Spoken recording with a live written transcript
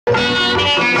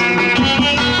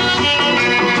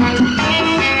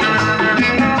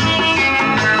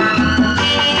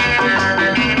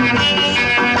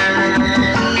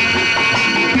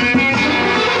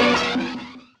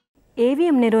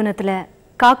AVM நிறுவனத்தில்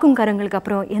காக்கும் கரங்களுக்கு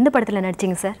அப்புறம் எந்த படத்தில்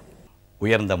நடிச்சிங்க சார்?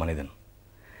 உயர்ந்த மனிதன்.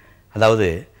 அதாவது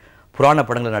புராண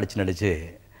படங்களை நடித்து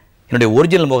என்னுடைய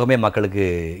ஒரிஜினல் முகமே மக்களுக்கு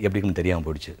எப்படின்னு தெரியாமல்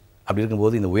போயிடுச்சு. அப்படி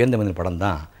இருக்கும்போது இந்த உயர்ந்த மனிதன் படம்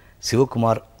தான்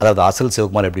சிவகுமார், அதாவது அசல்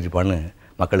சிவகுமார் எப்படி இருப்பான்னு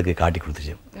மக்களுக்கு காட்டி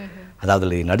கொடுத்துச்சு.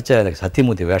 அதாவது நடித்த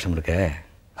சத்தியமூர்த்தி வேஷம் இருக்க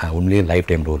உண்மையிலேயே லைஃப்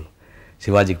டைம் ரோல்.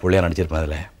 சிவாஜிக்கு பிள்ளையாக நடிச்சிருப்பேன்.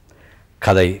 அதில்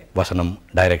கதை, வசனம்,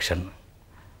 டைரக்ஷன்,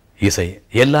 இசை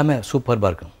எல்லாமே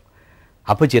சூப்பர்பாக இருக்கும்.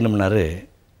 அப்பச்சி என்ன பண்ணார்,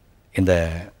 இந்த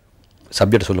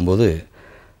சப்ஜெக்ட் சொல்லும்போது,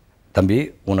 தம்பி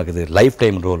உனக்கு இது லைஃப்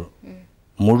டைம் ரோல்,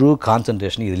 முழு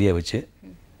கான்சன்ட்ரேஷன் இதுலேயே வச்சு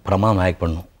பிரமாதம் ஆக்ட்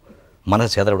பண்ணணும், மனசை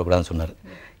சேதர விடக்கூடாதுன்னு சொன்னார்.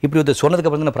 இப்படி ஒருத்தர்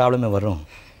சொன்னதுக்கப்புறம் தான் ப்ராப்ளமே வரும்.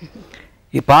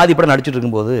 பாதி படம் நடிச்சுட்டு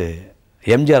இருக்கும்போது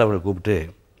எம்ஜிஆர் அவரை கூப்பிட்டு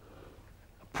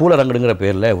பூலரங்கடுங்கிற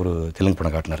பேரில் ஒரு தெலுங்கு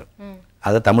படம் காட்டினார்.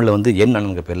 அதை தமிழில் வந்து என்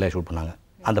அண்ணனுங்கிற பேரில் ஷூட் பண்ணாங்க.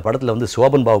 அந்த படத்தில் வந்து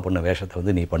சோபன் பாபு பண்ண வேஷத்தை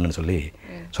வந்து நீ பண்ணுன்னு சொல்லி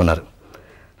சொன்னார்.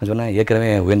 நான் சொன்னேன், ஏற்கனவே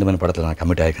உயர்ந்தமன் படத்தில் நான்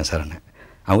கமிட் ஆகிருக்கேன் சார்.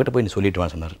 அவங்ககிட்ட போய் நீ சொல்லிட்டு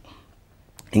வான்னு சொன்னார்.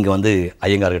 இங்கே வந்து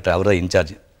ஐயங்கார்கிட்ட, அவர் தான்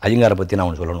இன்சார்ஜ். ஐயங்காரை பற்றி நான்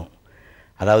ஒன்று சொல்லணும்.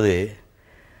 அதாவது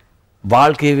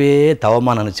வாழ்க்கையவே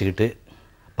தவமாக நினச்சிக்கிட்டு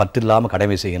பற்று இல்லாமல்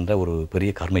கடமை செய்கின்ற ஒரு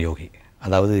பெரிய கர்மயோகி.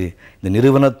 அதாவது இந்த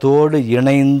நிறுவனத்தோடு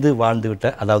இணைந்து வாழ்ந்துவிட்ட,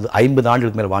 அதாவது 50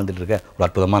 ஆண்டுகளுக்கு மேலே வாழ்ந்துட்டு இருக்க ஒரு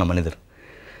அற்புதமான மனிதர்.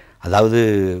 அதாவது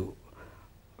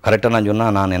கரெக்டாக நான்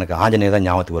சொன்னால் எனக்கு ஆஞ்சநேயர் தான்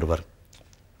ஞாபகத்துக்கு வருவார்.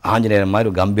 ஆஞ்சநேயர் மாதிரி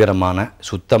ஒரு கம்பீரமான,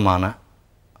 சுத்தமான,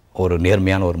 ஒரு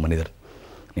நேர்மையான ஒரு மனிதர்.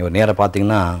 நீங்கள் நேராக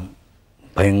பார்த்தீங்கன்னா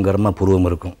பயங்கரமாக புருவம்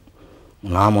இருக்கும்,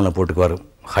 நாம ஒன்று போட்டுக்குவார்,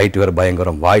 ஹைட் வேறு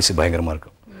பயங்கரம், வாய்ஸ் பயங்கரமாக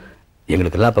இருக்கும்.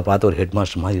 எங்களுக்கெல்லாம் இப்போ பார்த்து ஒரு ஹெட்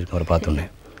மாஸ்டர் மாதிரி இருக்கும். அவரை பார்த்தோன்னே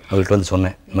அவர்கிட்ட வந்து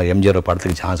சொன்னேன், இந்த மாதிரி எம்ஜிஆர்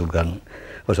படத்துக்கு சான்ஸ் கொடுக்காருன்னு.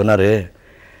 அவர் சொன்னார்,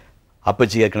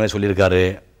 அப்பச்சி ஏற்கனவே சொல்லியிருக்காரு,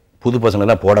 புது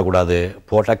பசங்களெல்லாம் போடக்கூடாது,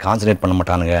 போட்டால் கான்சன்ட்ரேட் பண்ண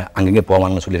மாட்டானுங்க, அங்கங்கே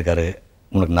போவாங்கன்னு சொல்லியிருக்காரு.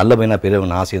 உனக்கு நல்ல பையனாக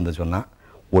பெரியவங்க ஆசை இருந்து சொன்னால்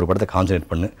ஒரு படத்தை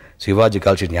கான்சன்ட்ரேட் பண்ணு, சிவாஜி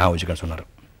கால் ஷீட் ஞாபகம் வச்சுக்கன்னு சொன்னார்.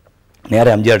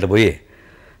 நேராக எம்ஜிஆர்கிட்ட போய்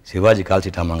சிவாஜி கால்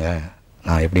ஷீட் ஆமாங்க,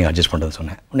 நான் எப்படியும் அட்ஜஸ்ட் பண்ணுறதுன்னு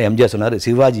சொன்னேன். உடனே எம்ஜிஆர் சொன்னார்,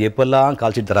 சிவாஜி எப்போல்லாம்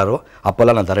கால் ஷீட் தராரோ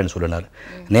அப்போல்லாம் நான் தரேன்னு சொல்லினார்.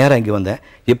 நேராக இங்கே வந்தேன்,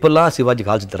 எப்போல்லாம் சிவாஜி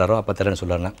கால் ஷீட் தராரோ அப்போ தரேன்னு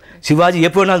சொல்லுறேன். சிவாஜி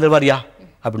எப்போ வேணாலும் தருவாரியா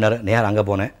அப்படின்னாரு. நேராக அங்கே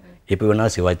போனேன், எப்போ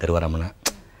வேணாலும் சிவாஜி தருவாராமண்ணே.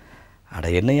 அட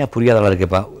என்னையா புரியாதவளா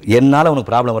இருக்குப்பா, என்னால் உனக்கு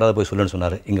ப்ராப்ளம் வராத போய் சொல்லுன்னு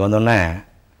சொன்னார். இங்கே வந்தோடனே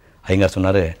ஐயங்கார்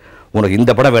சொன்னார், உனக்கு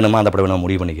இந்த படம் வேணுமா அந்த படம் வேணுமா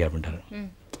முடிவு பண்ணிக்க அப்படின்ட்டார்.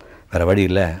 வேறு வழி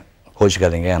இல்லை,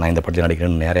 கோச்சிக்காதீங்க, நான் இந்த படத்தில்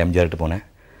நடிக்கிறேன்னு நேராக எம்ஜிஆர்கிட்ட போனேன்.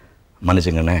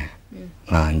 மன்னிச்சுங்கண்ணே,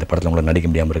 நான் இந்த படத்தில் உங்களை நடிக்க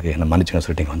முடியாமல் இருக்குது, என்ன மன்னிச்சுங்கன்னு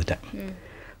சொல்லிட்டு இங்கே வந்துட்டேன்.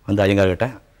 வந்து ஐயங்கார்கிட்ட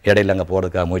இடையில அங்கே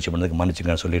போகிறதுக்காக முயற்சி பண்ணதுக்கு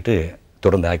மன்னிச்சுங்கன்னு சொல்லிவிட்டு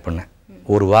தொடர்ந்து ஆக்ட் பண்ணேன்.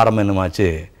 ஒரு வாரம் என்னமாச்சு,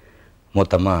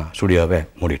 மொத்தமாக ஸ்டுடியோவை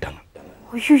மூடிட்டாங்க.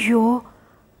 ஐயோ,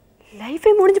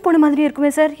 லைஃபே முடிஞ்சு போன மாதிரி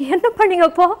இருக்குமே சார், என்ன பண்ணீங்க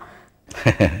அப்போ?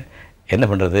 என்ன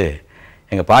பண்ணுறது,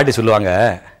 எங்கள் பாட்டி சொல்லுவாங்க,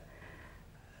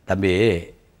 தம்பி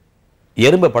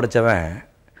எறும்பை படைத்தவன்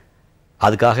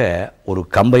அதுக்காக ஒரு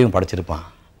கம்பையும் படைச்சிருப்பான்,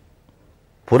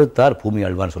 பொறுத்தார் பூமி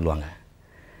அழ்வான்னு சொல்லுவாங்க.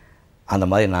 அந்த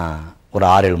மாதிரி நான் ஒரு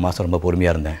 6-7 மாதம் ரொம்ப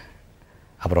பொறுமையாக இருந்தேன்.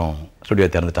 அப்புறம் ஸ்டுடியோ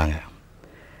திறந்துட்டாங்க.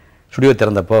 ஸ்டுடியோ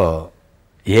திறந்தப்போ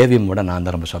ஏவிஎம் விட நான்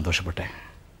தான் ரொம்ப சந்தோஷப்பட்டேன்.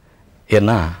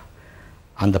 ஏன்னா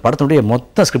அந்த படத்தினுடைய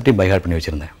மொத்த ஸ்கிரிப்டையும் பைஹார்ட் பண்ணி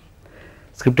வச்சுருந்தேன்.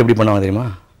 ஸ்கிரிப்ட் எப்படி பண்ணுவாங்க தெரியுமா,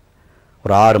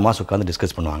 ஒரு 6 மாதம் உட்காந்து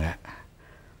டிஸ்கஸ் பண்ணுவாங்க.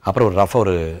 அப்புறம் ஒரு ரஃபாக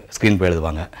ஒரு ஸ்க்ரீன் ப்ளே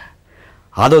எழுதுவாங்க,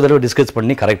 அதை ஒரு தடவை டிஸ்கஸ்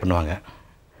பண்ணி கரெக்ட் பண்ணுவாங்க.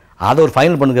 அதை ஒரு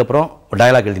ஃபைனல் பண்ணதுக்கப்புறம் ஒரு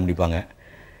டயலாக் எழுதி முடிப்பாங்க.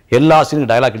 எல்லா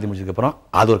சீனுக்கும் டயலாக் எழுதி முடிச்சதுக்கப்புறம்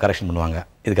அது ஒரு கரெக்ஷன் பண்ணுவாங்க.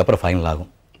 இதுக்கப்புறம் ஃபைனல் ஆகும்.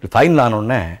 ஃபைனல்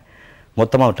ஆனோடனே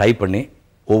மொத்தமாக டைப் பண்ணி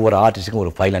ஒவ்வொரு ஆர்டிஸ்ட்டுக்கும்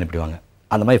ஒரு ஃபைல் அனுப்பிடுவாங்க.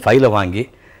 அந்த மாதிரி ஃபைலை வாங்கி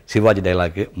சிவாஜி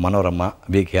டைலாக்கு, மனோரமா,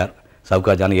 விகேஆர்,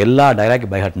 சவுகாஜான் எல்லா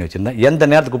டைலாக்கும் பைஹார்ட் பண்ணி வச்சுருந்தேன். எந்த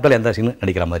நேரத்துக்கு கூப்பிட்டாலும் எந்த சீனும்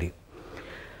நடிக்கிற மாதிரி.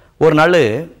 ஒரு நாள்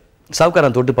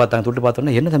சவுகாரன் தொட்டு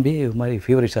பார்த்தோன்னே என்ன தம்பி இது மாதிரி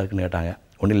ஃபீவரிஷாக இருக்குன்னு கேட்டாங்க.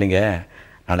 ஒன்றும் இல்லைங்க,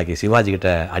 நாளைக்கு சிவாஜிக்கிட்ட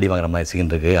அடி வாங்குற மாதிரி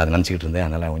சீன் இருக்குது, அதை நினச்சிக்கிட்டு இருந்தேன்,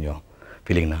 அதனால் கொஞ்சம்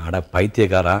ஃபீலிங்னா. அட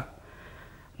பைத்தியக்காரன்,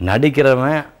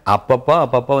 நடிக்கிறவன்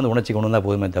அப்பப்போ வந்து உணர்ச்சி கொண்டு வந்தால்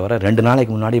போதுமே தவிர 2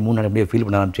 நாளைக்கு முன்னாடி 3 நாள் அப்படியே ஃபீல்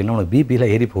பண்ண ஆரம்பிச்சிங்கன்னா உனக்கு பிபியில்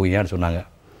ஏறி போகுங்கன்னு சொன்னாங்க.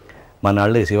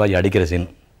 மறுநாள் சிவாஜி அடிக்கிற சீன்,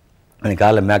 எனக்கு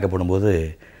காலையில் மேக்கப் போடும்போது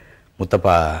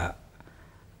முத்தப்பா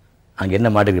அங்கே என்ன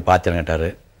மாட்டுக்கு பார்த்தேன்னு கேட்டார்.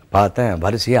 பார்த்தேன்,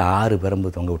 வரிசையாக 6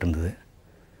 பெரம்பு தொங்க விட்டுருந்தது.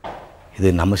 இது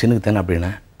நம்ம சீனுக்கு தானே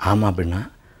அப்படின்னா, ஆமாம் அப்படின்னா,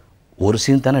 ஒரு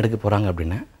சீன் தானே எடுக்க போகிறாங்க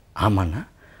அப்படின்னா, ஆமாண்ணா,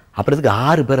 அப்புறம் இதுக்கு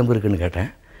 6 பெரம்பு இருக்குதுன்னு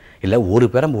கேட்டேன். இல்லை, ஒரு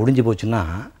பெரம்பு ஒடிஞ்சு போச்சுன்னா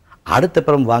அடுத்த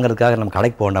பெரம்பு வாங்குறதுக்காக நம்ம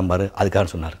கடைக்கு போக வேண்டாம் பாரு, அதுக்காக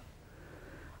சொன்னார்.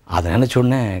 அதை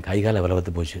நினச்சோடனே கைகால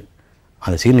விளவத்து போச்சு.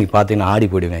 அந்த சீன் நீங்கள் பார்த்தீங்கன்னா ஆடி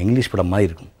போயிடுவேன். இங்கிலீஷ் படம் மாதிரி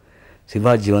இருக்கும்.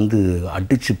 சிவாஜி வந்து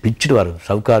அடித்து பிச்சுடுவார்.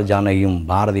 சவுகார் ஜானையும்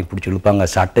பாரதியும் பிடிச்சி இழுப்பாங்க,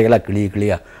 சட்டையெல்லாம்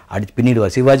கிளியாக அடித்து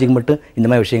பின்னிடுவார். சிவாஜிக்கு மட்டும் இந்த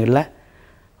மாதிரி விஷயங்களில்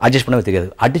அட்ஜஸ்ட் பண்ணவே தெரியாது,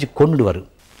 அடித்து கொண்டுடுவார்.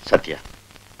 சத்யா,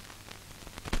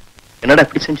 என்னடா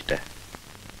இப்படி செஞ்சுட்ட?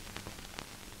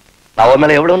 நான் அவன்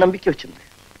மேல எவ்வளவு நம்பிக்கை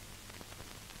வச்சிருந்தேன்,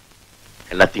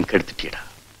 எல்லாத்தையும் கெடுத்துட்டியடா.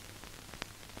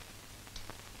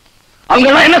 அவங்க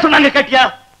எல்லாம் என்ன சொன்னாங்க கேட்டியா?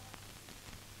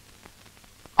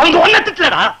 அவங்க ஒன்ன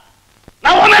திட்டலடா,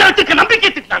 நான் உன் மேல வச்சிருக்க நம்பிக்கை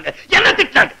திட்டினாங்க, என்ன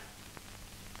திட்டினாங்க?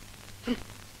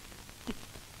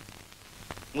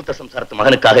 மூத்த சம்சாரத்து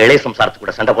மகனுக்காக இளைய சம்சாரத்து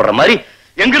கூட சண்டை போடுற மாதிரி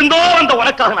எங்கிருந்தோ வந்த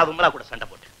உனக்காக நான் விமலா கூட சண்டை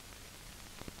போட்டேன்.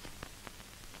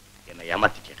 என்ன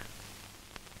ஏமாத்திட்டேன்.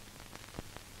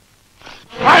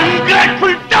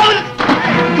 Ungrateful devil!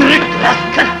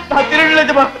 நான் திருடல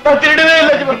ஜமா, நான் திருடவே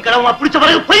இல்லை ஜமா. கடவுளா பிடிச்ச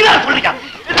பிறகு போய் நான் சொல்லிட்டேன்.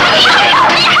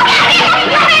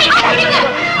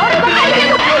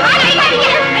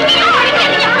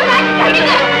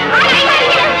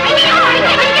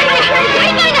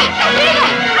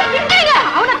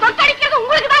 அவனை தொட்டடிக்கிறது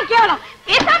உங்களுக்கு தான் கேவலம்.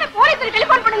 பேசாம போலீஸுக்கு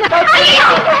டெலிபோன் பண்ணுங்க.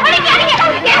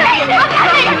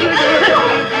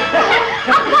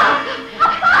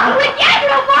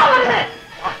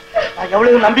 நான்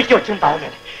எவ்வளவு நம்பிக்கை வச்சிருந்தாங்க,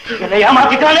 என்னை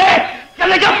ஏமாத்திட்டானே.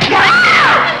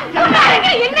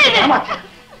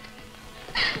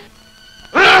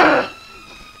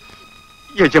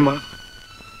 எஜமா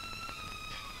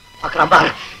பாக்குறான் பார்,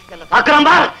 என்ன பாக்குறான்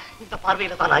பார். இந்த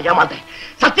பார்வையில தான் நான் ஏமாந்தேன்.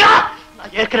 சத்யா,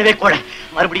 நான் ஏற்கனவே கோழை,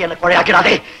 மறுபடியும் என்ன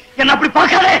கோழையாக்கிறாதே. என்ன அப்படி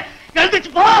பார்க்காதே,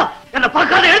 எழுந்துச்சு போ. என்ன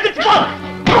பார்க்காத, எழுந்துச்சு போ.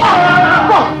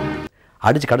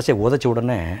 அடித்து கடைசியை உதச்ச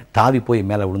உடனே தாவி போய்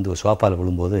மேலே விழுந்து சோஃபாவில்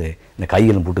விழும்போது இந்த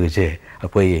கையெல்லாம் போட்டு வச்சு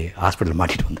போய் ஹாஸ்பிட்டல்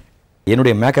மாட்டிட்டு வந்தேன்.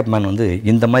 என்னுடைய மேக்கப் மேன் வந்து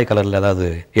இந்த மாதிரி கலரில் அதாவது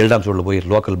எல்டாம் சூழலில் போய்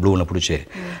லோக்கல் ப்ளூன்னு பிடிச்சி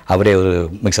அவரே ஒரு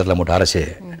மிக்சரில் போட்டு அரைச்சி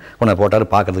ஒன்று போட்டார்.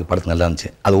 பார்க்குறதுக்கு படத்து நல்லா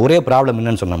இருந்துச்சு. அது ஒரே ப்ராப்ளம்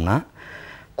என்னன்னு சொன்னோம்னா,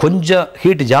 கொஞ்சம்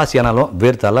ஹீட்டு ஜாஸ்தியானாலும்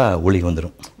வேர்த்தால் ஒளி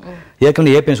வந்துடும்.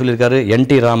 ஏற்கனவே ஏபிஎம் சொல்லியிருக்காரு,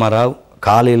 என்டி ராமாராவ்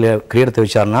காலையில் கிரீடத்தை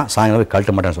வச்சாருன்னா சாயங்காலம்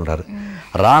கழட்ட மாட்டேன்னு சொல்கிறாரு.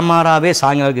 ராமாராவே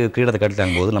சாயங்காலம் கிரீடத்தை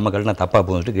கழட்டாங்க போது நம்ம கழட்டினா தப்பாக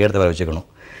போகுதுட்டு கிரீடத்தை வேறு வச்சுக்கணும்.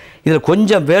 இதில்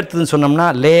கொஞ்சம் வேர்த்துன்னு சொன்னோம்னா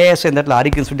லேசாக இந்த இடத்துல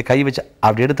அரிக்குன்னு சொல்லிட்டு கை வச்சு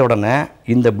அப்படி எடுத்த உடனே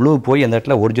இந்த ப்ளூ போய் அந்த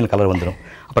இடத்துல ஒரிஜினல் கலர் வந்துடும்.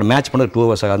 அப்புறம் மேட்ச் பண்ணது 2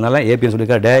 hours ஆகும். அதனால ஏபிஎம்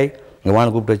சொல்லியிருக்கா, டே இங்கே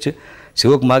வாங்க கூப்பிட்டு வச்சு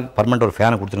சிவகுமாருக்கு பர்மனெண்ட் ஒரு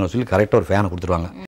ஃபேனை கொடுத்துருங்க சொல்லி கரெக்டாக ஒரு ஃபேனை கொடுத்துருவாங்க.